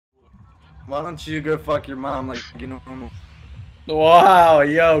Why don't you go fuck your mom like you normal? Wow,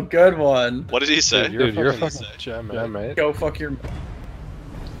 yo, good one. What did he say? Dude, you're a fucking gem, mate. Go fuck your.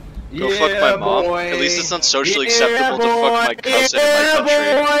 Go fuck my mom? Boy. At least it's not socially acceptable to fuck my cousin in my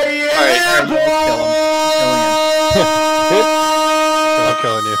country. Yeah, Alright, I'm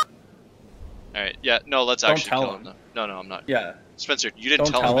killing you. Alright, yeah, no, let's Don't actually tell kill him. him. No, I'm not. Yeah. Spencer, you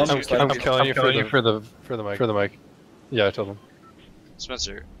didn't Don't tell him. tell that him. you- I'm killing you for the mic. Yeah, I told him.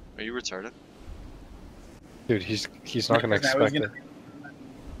 Spencer, are you retarded? Dude, he's not gonna Now he's expect gonna- it.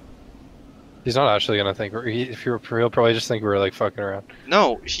 He's not actually gonna think. If you're for real, probably just think we were like fucking around.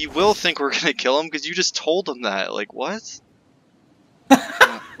 No, he will think we're gonna kill him because you just told him that. Like, what?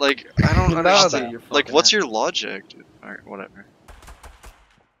 Like, I don't understand. Like, what's your logic, dude? Alright, whatever.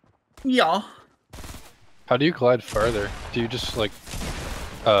 Yeah. How do you glide farther? Do you just like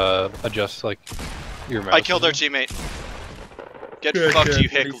adjust like your mouse? I killed our teammate. Get Good, fucked, good. you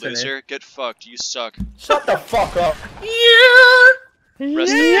hick What do you say, loser. Get fucked, you suck. Shut the fuck up.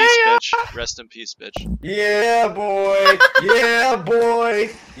 Rest in peace, bitch. Rest in peace, bitch. Yeah, boy. Yeah, boy.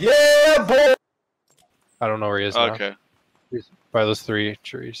 Yeah, boy. I don't know where he is now. Okay. He's by those 3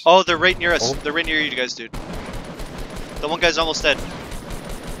 trees. Oh, they're right near us. Oh. They're right near you guys, dude. The one guy's almost dead.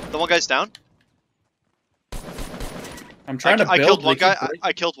 The one guy's down. I'm trying to build. I killed one they guy. keep breaking.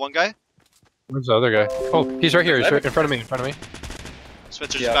 I killed one guy. Where's the other guy? Oh, he's right here. He's right in front of me. In front of me.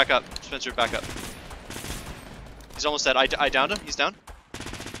 Spencer, Yeah. just back up. Spencer, back up. He's almost dead. I downed him. He's down.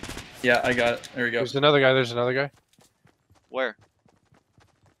 Yeah, I got it. There we go. There's another guy. There's another guy. Where?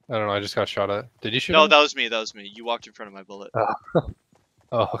 I don't know. I just got shot at. Did you shoot No, him? that was me. That was me. You walked in front of my bullet.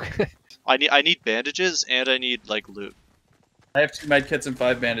 Oh, okay. I need bandages and I need like loot. I have 2 med kits and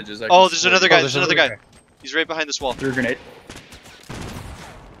 5 bandages. I Oh, can there's split another you. guy. There's another guy. He's right behind this wall. Threw a grenade.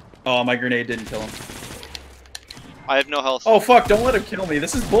 Oh, my grenade didn't kill him. I have no health. Oh fuck! Don't let him kill me.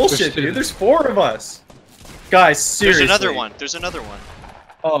 This is bullshit, There's two. dude. There's 4 of us. Guys, seriously. There's another one. There's another one.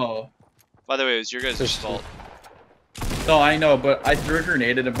 Oh. By the way, it was your guys' There's fault. No, I know, but I threw a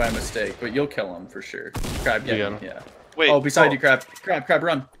grenade at him by mistake. But you'll kill him for sure. Crab, You yeah, got him. yeah. Wait. Oh, beside you, crab. Crab,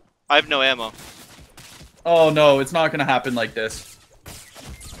 run. I have no ammo. Oh no, it's not gonna happen like this.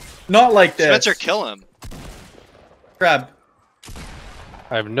 Not like this. Spencer, kill him. Crab.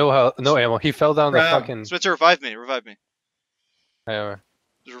 I have no health, no ammo. He fell down the Crap. fucking. Spencer, revive me. Revive me.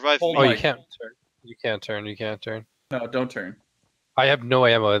 Just revive Oh me. Oh, my- you can't turn. You can't turn. You can't turn. No, don't turn. I have no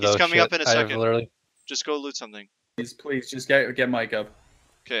ammo though. He's coming shit. up in a I have second. literally. Just go loot something. Please, just get Mike up.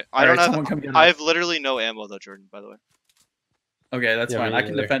 Okay. I don't Alright, someone come have. get him. I have literally no ammo though, Jordan. By the way. Okay, that's Yeah, fine. me I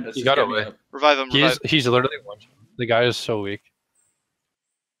can neither. defend this. You Just got get me away. up. Revive him. Revive. He's literally one. The guy is so weak.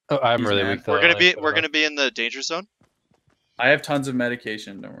 Oh, I'm He's really mad. weak though. We're gonna be in the danger zone. I have tons of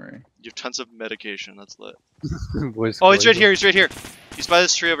medication. Don't worry. You have tons of medication. That's lit. Boys Oh, he's right colliding. here. He's right here. He's by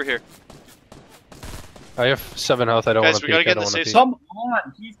this tree over here. I have 7 health. I don't Guys, want to we gotta peek. get I in don't the want to safe peek. Come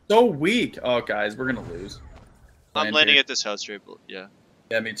on, he's so weak. Oh, guys, we're gonna lose. I'm Land landing here. at this house right. Yeah.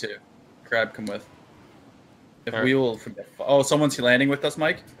 Yeah, me too. Crab, come with. If Alright. we will. Oh, someone's landing with us,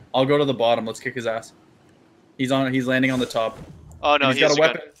 Mike. I'll go to the bottom. Let's kick his ass. He's landing on the top. Oh no, And he he's has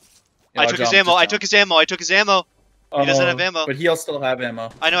got a gun. weapon. I took his ammo. I took his ammo. I took his ammo. He doesn't have ammo. But he'll still have ammo.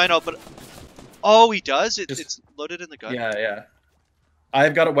 I know, but oh, he does. Just- It's loaded in the gun. Yeah, yeah.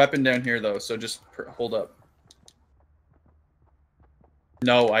 I've got a weapon down here though, so just hold up.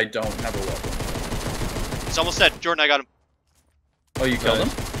 No, I don't have a weapon. He's almost dead. Jordan, I got him. Oh, you killed him?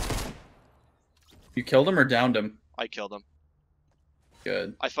 You killed him or downed him? I killed him.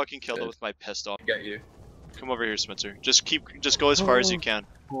 Good. I fucking killed him Good. with my pistol. I get you. Come over here, Spencer. Just go as far as you can.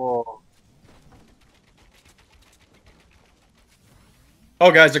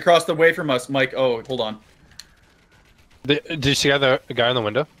 Oh, guys, across the way from us, Mike. Oh, hold on. Did you see the guy in the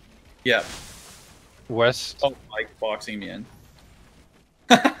window? Yeah. West. Oh, Mike boxing me in.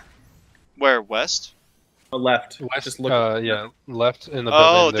 Where? West? Oh, left. West. Just look. Yeah, left in the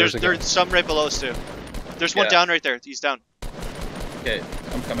Oh, building. there's some right below us too. There's one Yeah. down right there. He's down. Okay,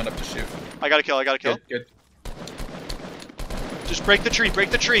 I'm coming up to shoot. I got a kill. Good, good. Just break the tree.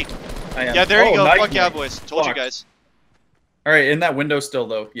 Break the tree. I am. Yeah, there you Oh, go. nice, Fuck yeah, Mike. boys. Told you Fuck. guys. All right, in that window still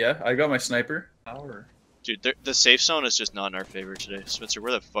though. Yeah, I got my sniper. Power. Dude, the safe zone is just not in our favor today. Spencer,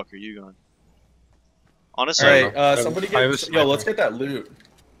 where the fuck are you going? Honestly, All I right, don't know. somebody I get. was Yo, let's get that loot.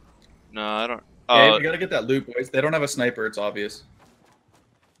 No, I don't. Yeah, we gotta get that loot, boys. They don't have a sniper. It's obvious.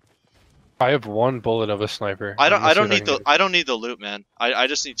 I have 1 bullet of a sniper. I I'm gonna see don't if need can the I don't need the loot, man. I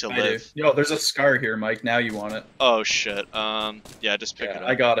just need to I do. live. Yo, there's a scar here, Mike. Now you want it. Oh shit. Yeah, just pick it Yeah, up.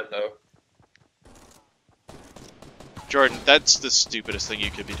 I got it though. Jordan, that's the stupidest thing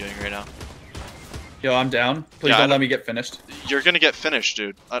you could be doing right now. Yo, I'm down. Please Yeah, don't let me get finished. You're gonna get finished,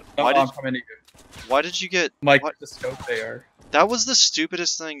 dude. No, Why I'm did coming to you. Why did you get? Mike, what? the scope they are. That was the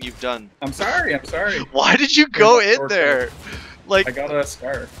stupidest thing you've done. I'm sorry. Why did you go Here's my in sword there? Like, I got a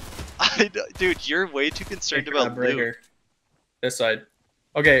scar. dude, you're way too concerned Hey, about crab, right loot. here. This side.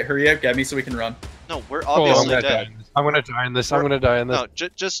 Okay, hurry up, get me so we can run. No, we're Oh, obviously I'm dead. gonna die in this. I'm gonna die in this. No,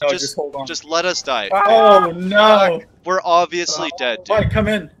 just No, just hold on. just let us die. Oh no! We're obviously dead, dude. Mike, come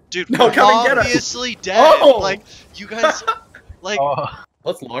in. Dude, No, we're come and get us. obviously dead. Oh! Like, you guys, like, Oh,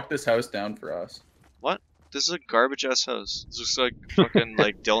 Let's lock this house down for us. this is a garbage ass house. This looks like fucking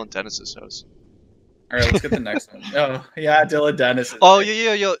like Dylan Dennis's house. All right, let's get the next one. Oh yeah, Dylan Dennis. Oh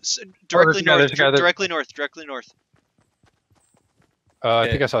yeah. Directly there's a guy, north. there's a guy there. Directly north. Directly north. I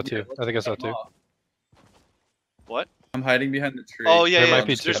Okay, think I saw yeah, two. let's I think I saw pick them two. off. What? I'm hiding behind the tree. Oh yeah, There yeah. might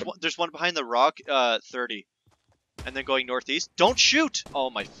be two. There's one behind the rock. 30, and then going northeast. Don't shoot! Oh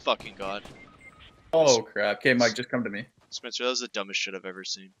my fucking god. Oh crap. Okay, Mike, just come to me. Spencer, that was the dumbest shit I've ever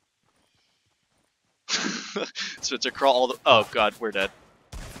seen. Spencer, crawl all the. Oh god, we're dead.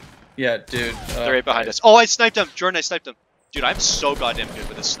 Yeah, dude. They're right behind us. Oh, I sniped him! Jordan, I sniped him. Dude, I'm so goddamn good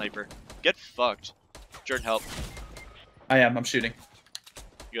with a sniper. Get fucked. Jordan, help. I'm shooting.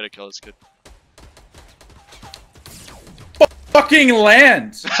 You gotta kill this kid. Fucking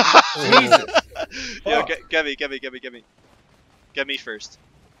land! Jesus. Yo, Fuck. get me. Get me first.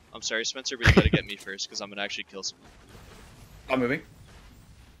 I'm sorry, Spencer, but you gotta get me first, because I'm gonna actually kill someone. I'm moving.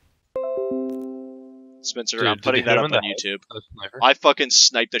 Spencer, Dude, I'm did putting you that hit up him on in the YouTube. The sniper? I fucking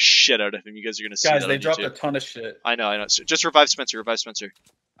sniped the shit out of him. You guys are gonna see Guys, that they on dropped YouTube. a ton of shit. I know. So just revive Spencer.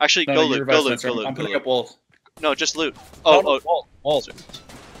 Actually, No, go you loot. revive Go loot. Spencer. Go loot. I'm Go putting loot. up walls. No, just loot. No, Oh, no, walls.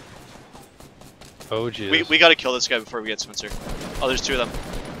 Oh, jeez. we gotta kill this guy before we get Spencer. Oh, there's two of them.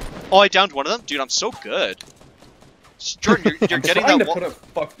 Oh, I downed one of them? Dude, I'm so good. Jordan, you're I'm getting trying that to wall. put a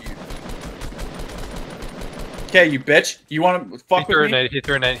fuck you. Okay, you bitch. You want to He fuck threw a with me? nade. He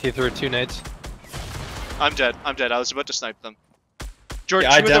threw a nade. He threw two nades. I'm dead. I was about to snipe them. Jordan,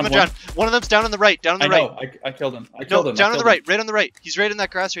 Yeah, I two of them are downed down. One of them's down on the right. Down on the I right. know. I killed him. I No, killed him. down on the right. Right on the right. He's right in that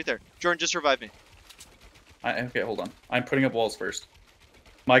grass right there. Jordan, just revive me. Okay, hold on. I'm putting up walls first.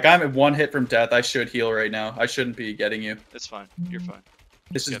 Mike, I'm at one hit from death. I should heal right now. I shouldn't be getting you. It's fine. You're fine.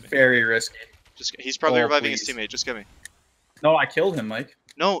 This is get me. very risky. He's probably Oh, reviving please. his teammate. Just get me. No, I killed him, Mike.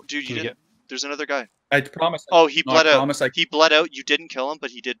 No, dude, you Can you didn't. There's another guy. I promise. Oh, he No, bled I out. promise I. He bled out. You didn't kill him, but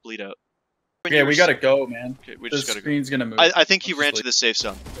he did bleed out. Yeah, we gotta go, man. Okay, we The just gotta go. screen's gonna move. I think he Let's ran just to the safe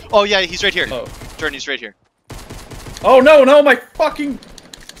zone. Oh yeah, he's right here. Oh. Jordan, he's right here. Oh no, my fucking.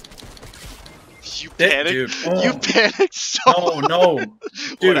 You Dick, panicked. dude. You Oh. panicked so. No,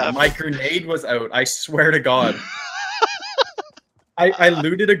 dude, happened? my grenade was out. I swear to God. I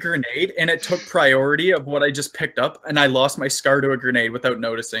looted a grenade and it took priority of what I just picked up, and I lost my scar to a grenade without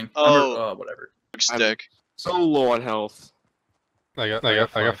noticing. Oh. Whatever. Stick. So low on health. I got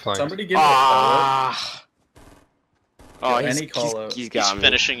flanked. Somebody give me a Ah. Oh, Yo, he's, any call out. he's He's got me.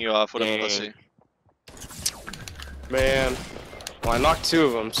 finishing you off. What a Dang. pussy. Man. Well, I knocked two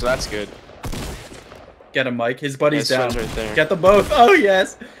of them, so that's good. Get him, Mike. His buddy's Nice down. one's right there. Get them both. Oh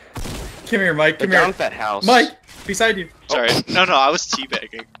yes. Come here, Mike. They're Come down here. at that house. Mike, beside you. Sorry. No, I was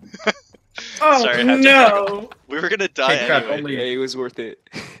teabagging. Oh Sorry, I had to no. We were gonna die Hey, crap, anyway. don't leave. Yeah, it was worth it.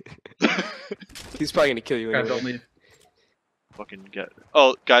 He's probably gonna kill you Crap, anyway. don't leave. Fucking get.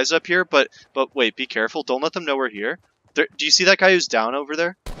 Oh, guys up here, but wait, be careful. Don't let them know we're here. Do you see that guy who's down over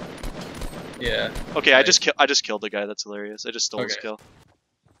there? Yeah. Okay, Nice. I just killed the guy. That's hilarious. I just stole his Okay. kill.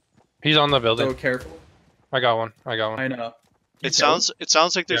 He's on the building. So careful. I got one. I got one. I know. You It killed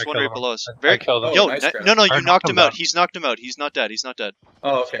sounds like there's Yeah, I one killed right him. below us. I Very. killed him. Oh, Yo, nice, crap. no, I you knocked knocked him him out. down. He's knocked him out. He's not dead. He's not dead.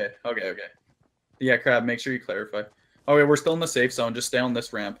 Oh, okay. Yeah, crab. Make sure you clarify. Okay, we're still in the safe zone. Just stay on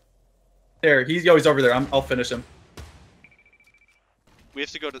this ramp. There, he's over there. I'll finish him. We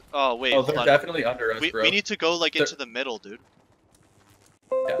have to go to. Oh wait, Oh, hold they're on. definitely under us, We bro. need to go like They're- into the middle, dude.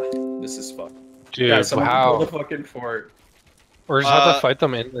 Yeah, this is fucked. Dude, Guys, someone wow. build a fucking fort. Or just have Uh, to fight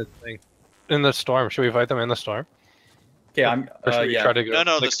them in the thing. In the storm. Should we fight them in the storm? Okay, I'm. Or should we Yeah, try to go?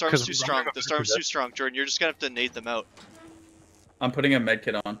 No, like, the storm's 'cause too we're strong. gonna The go storm's through too strong, Jordan. You're just gonna have to nade them out. I'm putting a med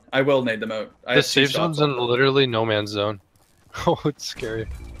kit on. I will nade them out. I The have two safe shots zone's in left. literally no man's zone. Oh, it's scary.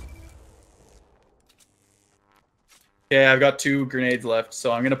 Okay, I've got 2 grenades left,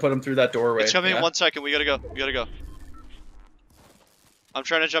 so I'm gonna put them through that doorway. It's coming yeah? in 1 second. We gotta go. I'm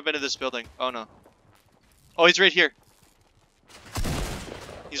trying to jump into this building. Oh no. Oh, he's right here.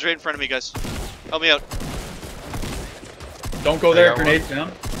 He's right in front of me, guys. Help me out. Don't go I there. got one. Grenades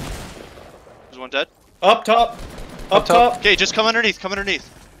down. Is one dead? Up top. Up Up top. top. Okay, just come underneath. Come underneath.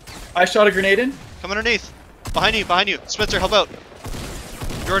 I shot a grenade in. Come underneath. Behind you. Behind you. Spencer, help out.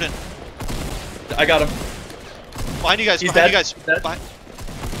 Jordan. I got him. Behind you guys. He's Behind dead. you guys. He's dead. Behind...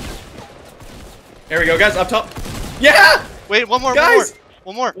 There we go, guys. Up top. Yeah! Wait, one more. Guys!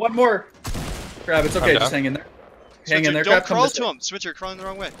 One more. One more. Crab, it's okay. I'm Just down. hang in there. Switzer, Hang in there. don't Crab, come crawl this to way. him. Switzer, you're crawling the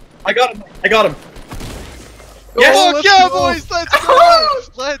wrong way. I got him. I got him. Yes! Oh, Fuck let's yeah, go. boys! Let's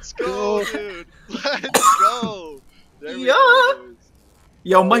go! Let's go, dude! Let's go! There we go, boys.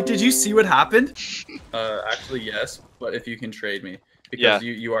 Yo, Mike, did you see what happened? Actually, yes. But if you can trade me, because Yeah.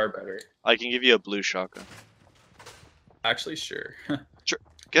 you are better. I can give you a blue shotgun. Actually, sure.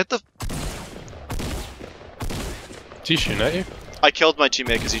 Get the... Is he shooting at you? I killed my teammate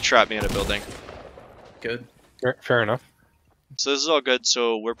because he trapped me in a building. Good. Fair enough. So this is all good,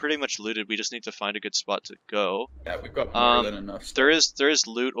 so we're pretty much looted. We just need to find a good spot to go. Yeah, we've got more than enough. There is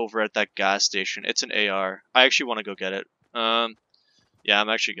loot over at that gas station. It's an AR. I actually want to go get it. Yeah, I'm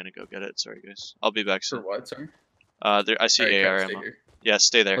actually gonna go get it. Sorry, guys. I'll be back For soon. what, sorry? There, I see Alright, AR Crab, stay ammo. here. Yeah,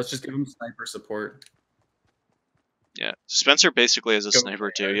 stay there. Let's just give him sniper support. Yeah, Spencer basically is a Go sniper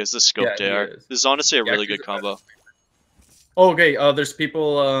for too. AR. He has the scoped Yeah, he AR. is. This is honestly a Yeah, really 'cause good combo. Oh, okay, there's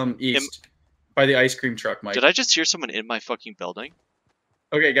people east by the ice cream truck, Mike. Did I just hear someone in my fucking building?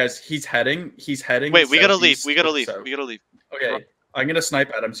 Okay, guys, he's heading. Wait, we gotta leave. southeast We gotta or leave. south. We gotta leave. Okay, I'm gonna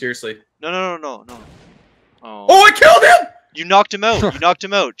snipe at him. Seriously. No. Oh. Oh, I killed him! You knocked him out. You knocked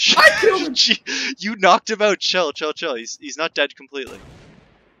him out. I killed him! You knocked him out. Chill. He's not dead completely.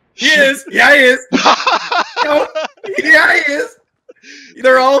 He is. Yeah, he is. No, yeah, he is.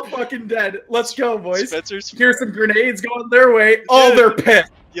 They're all fucking dead. Let's go, boys. Spencer's. Here's some grenades going their way. Oh, they're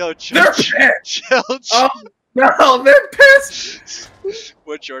pissed. Yo, chill. They're pissed. Chill. Oh no, they're pissed.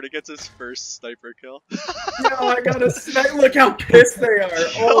 When Jordan gets his first sniper kill. No, I got a snipe. Look how pissed they are.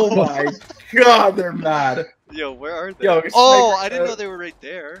 Oh my god, they're mad. Yo, where are they? Yo, Oh, sniper- I didn't know they were right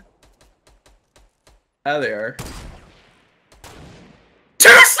there. Yeah, they are.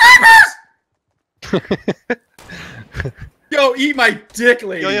 Two snipers! Yo, eat my dick,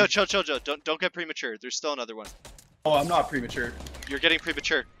 lady. Yo, chill. Don't get premature. There's still another one. Oh, I'm not premature. You're getting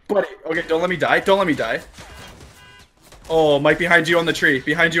premature. Buddy, okay, don't let me die. Don't let me die. Oh, Mike, behind you on the tree.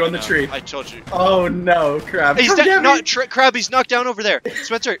 Behind you on the No, tree. I told you. Oh no, crap. He's Come dead. get No, me. Crab. He's knocked down over there.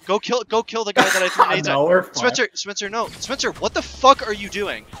 Spencer, go kill the guy that I threw nades No, at. we're fine. Spencer, no. Spencer, what the fuck are you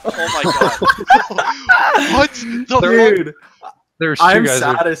doing? Oh my god. What the fuck? Dude, There's two I'm guys.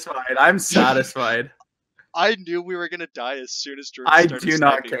 satisfied. I'm satisfied. I knew we were gonna die as soon as Jordan I started do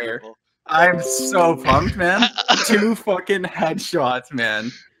not sniping care. people. I'm so pumped, man. Two fucking headshots,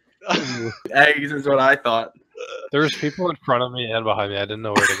 man. Eggs is what I thought. There was people in front of me and behind me. I didn't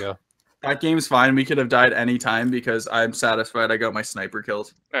know where to go. That game's fine. We could have died any time because I'm satisfied I got my sniper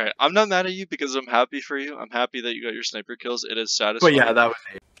kills. Alright, I'm not mad at you because I'm happy for you. I'm happy that you got your sniper kills. It is satisfying. But yeah, that was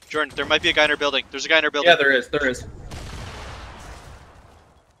it. Jordan, there might be a guy in our building. There's a guy in our building. Yeah, there is. There is.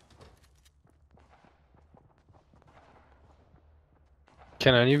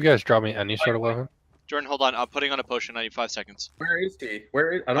 Can any of you guys drop me any sort of weapon? Jordan, hold on. I'm putting on a potion. I need 5 seconds. Where is he?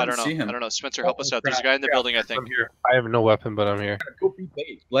 Where is? I don't know. see him. I don't know. Spencer, help Oh, us out. There's a crap, guy in the crap, building, I think. I'm here. I have no weapon, but I'm here. Go be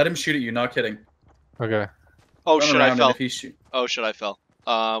bait. Let him shoot at you. Not kidding. Okay. Oh Run shit, around I and fell. if he shoot. Oh shit, I fell.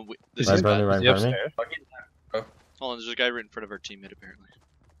 This Right is by bad. Is he upstairs? Hold on, there's a guy right in front of our teammate apparently.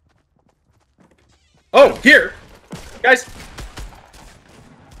 Oh, here, guys.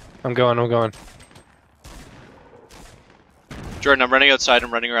 I'm going. Jordan, I'm running outside.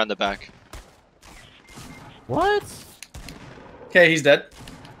 I'm running around the back. What? Okay, he's dead.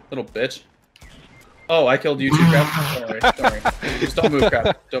 Little bitch. Oh, I killed you too, crap. Don't worry. Don't worry. Just don't move,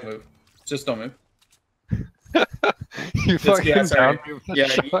 crap. Don't move. Just don't move. You fucking yeah, sorry. downed me with Yeah,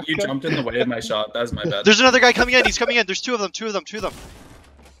 the you shotgun. jumped in the way of my shot. That was my bad. There's another guy coming in. He's coming in. There's two of them.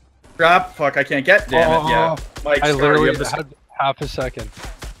 Crap. Fuck, I can't get. Damn it. Yeah. Mike, I sorry, literally you have this- had half a second.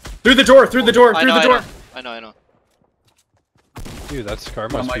 Through the door. Through the door. I Through know, the door. I know. Dude, that scar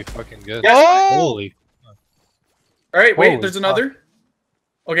Come on, must be Mike. fucking good. Yes. Oh! Holy. All right. Wait. Holy There's fuck. another.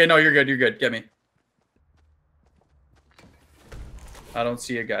 Okay. No, you're good. You're good. Get me. I don't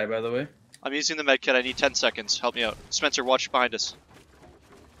see a guy, by the way. I'm using the med kit. I need 10 seconds. Help me out. Spencer, watch behind us.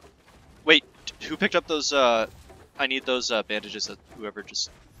 Wait, who picked up those, I need those, bandages that whoever just...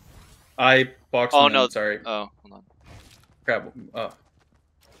 I boxed Oh, him no. in, sorry. Oh, hold on. Crap. Oh.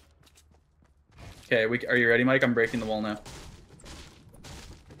 Okay, are you ready, Mike? I'm breaking the wall now.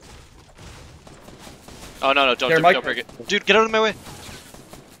 Oh, no, don't, Here, don't, Mike. don't break it. Dude, get out of my way.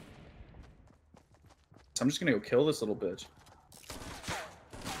 I'm just gonna go kill this little bitch.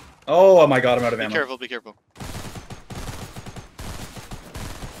 Oh my god, I'm out of ammo. Be careful.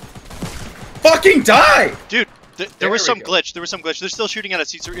 Fucking die! Dude, there There was we some go. glitch. They're still shooting at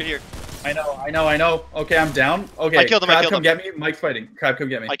us. He's right here. I know. Okay, I'm down. Okay, I killed him, Crab, come get me. Mike's fighting. Crab, come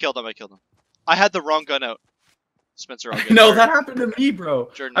get me. I killed him. I had the wrong gun out. Spencer, I'll get No, there. that happened to me, bro.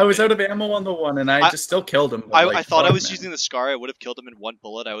 Jordan, I was okay. out of ammo on the one, and I just still killed him. But, I thought I fuck, was man. using the Scar. I would have killed him in one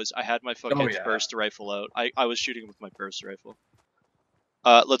bullet. I had my fucking yeah. burst rifle out. I was shooting him with my burst rifle.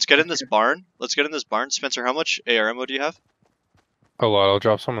 Let's get in this barn. Let's get in this barn. Spencer, how much AR ammo do you have? A lot. I'll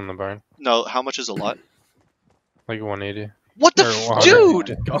drop some in the barn. No, how much is a lot? Like 180. What the Or f-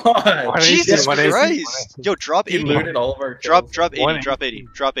 dude? God. 180, Jesus 180, Christ! Yo, drop He 80. looted all of our Drop kills. 80. Drop 80.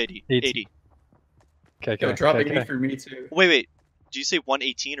 Drop 80. 80. Okay, Yo, drop okay, 80 for me too. Wait. Do you say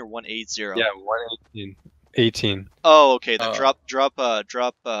 118 or 180? Yeah, 118. 18. Oh, okay. Then drop How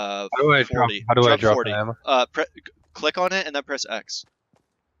do I 40. How do I drop 40. the ammo? Click on it and then press X.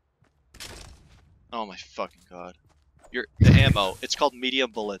 Oh my fucking god. The ammo. It's called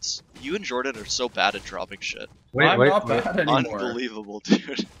medium bullets. You and Jordan are so bad at dropping shit. I'm not bad anymore. Unbelievable,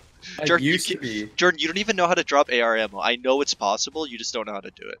 dude. I Jordan, used to be. Jordan, you don't even know how to drop AR ammo. I know it's possible, you just don't know how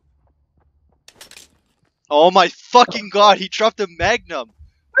to do it. Oh my fucking god, he dropped a magnum!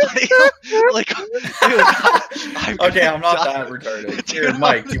 like, dude, Okay, I'm not that retarded. Dude, Here,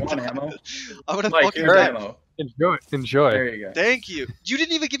 Mike, do you want ammo? I'm gonna Mike, fucking here's die. ammo. Enjoy. There you go. Thank you. You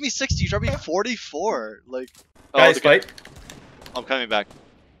didn't even give me 60, you dropped me 44. Like, Guys, the guy- fight. I'm coming back.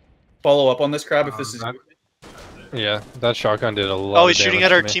 Follow up on this crab if this is. Yeah, that shotgun did a lot. Oh, he's of shooting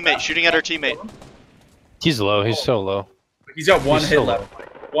damage at our to me. teammate, shooting at our teammate. He's low. He's so low. He's got one He's hit so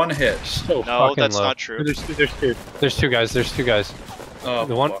left. One hit. So No, fucking that's low. not true. There's two. There's two guys. There's two guys. Oh,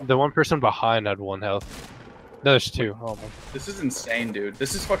 fuck. The one person behind had 1 health. No, there's 2. Oh my. This is insane, dude.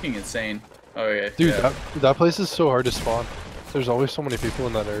 This is fucking insane. Oh yeah. Dude, yeah. that place is so hard to spawn. There's always so many people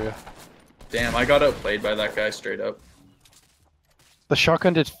in that area. Damn, I got outplayed by that guy straight up. The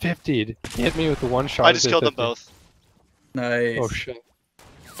shotgun did 50. He hit me with the one shot. I it just did killed them 50. both. Nice. Oh shit.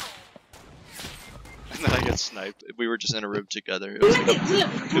 And then I get sniped. We were just in a room together.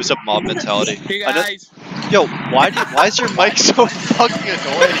 It was a mob mentality. Hey I know- guys. Yo, why is your mic so fucking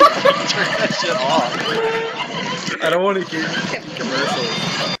annoying? Turn that shit off. I don't want to hear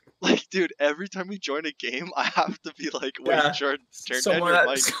commercials. Like, dude, every time we join a game, I have to be like, wait, Yeah. Jordan, turn down Someone your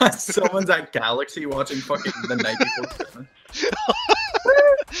mic. at, someone's at Galaxy watching fucking the night before Christmas.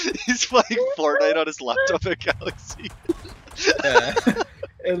 He's playing Fortnite on his laptop at Galaxy. Yeah.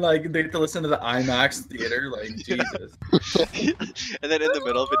 And like they have to listen to the IMAX theater, like Jesus. And then in the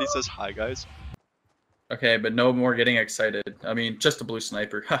middle of it, he says, "Hi guys." Okay, but no more getting excited. I mean, just a blue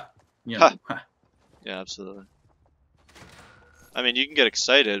sniper. Ha. You know. Ha. Ha. Yeah, absolutely. I mean, you can get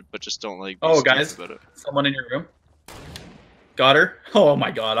excited, but just don't like. Be Oh, stupid guys. about it. Someone in your room. Got her. Oh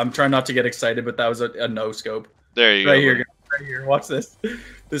my God, I'm trying not to get excited, but that was a no scope. There you Right go. here, buddy. guys. Right here. Watch this.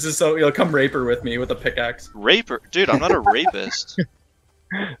 This is so. You'll come rape her with me with a pickaxe. Raper, dude. I'm not a rapist.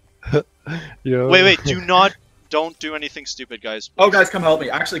 Yo. Wait. Don't do anything stupid, guys. Oh, guys, come help me.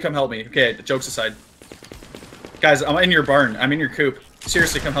 Actually, come help me. Okay, the jokes aside. Guys, I'm in your barn. I'm in your coop.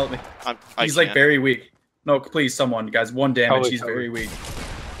 Seriously, come help me. He's like can't. very weak. No, please, someone. Guys, 1 damage. Probably He's covered. very weak.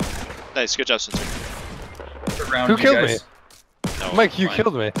 Nice, good job, Spencer. Around Who you killed guys. No, Mike, you fine.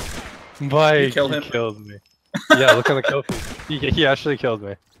 killed me. Mike, You killed him? killed me. Yeah, look on the kill feed. He actually killed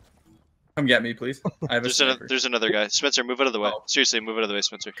me. Come get me, please. I have a sniper. There's another guy. Spencer, move out of the way. Oh. Seriously, move out of the way,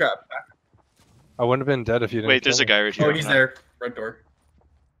 Spencer. Crap. I wouldn't have been dead if you didn't. Wait, there's kill a guy right here. Oh, he's there. Front door.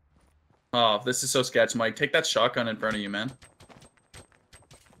 Oh, this is so sketch, Mike. Take that shotgun in front of you, man.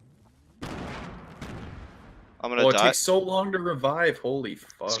 I'm gonna Oh, it die. takes so long to revive. Holy It's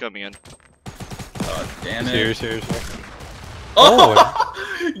fuck. coming in. God damn me. it. Seriously. Oh!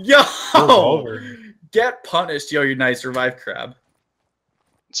 Yo! Revolver. Get punished. Yo, you're nice. Revive Crab.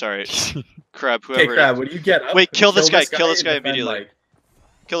 Sorry, Crab. Okay, Whoever. Crab, what do you get? Up Wait, and kill this guy, kill this and guy defend, immediately. like-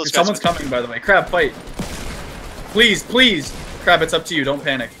 Kill this guy. Someone's Spencer. coming, by the way. Crab, fight. Please, please. Crab, it's up to you. Don't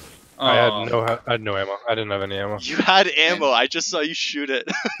panic. I Oh. had no ammo. I didn't have any ammo. You had ammo. I just saw you shoot it.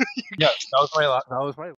 Yeah, that was my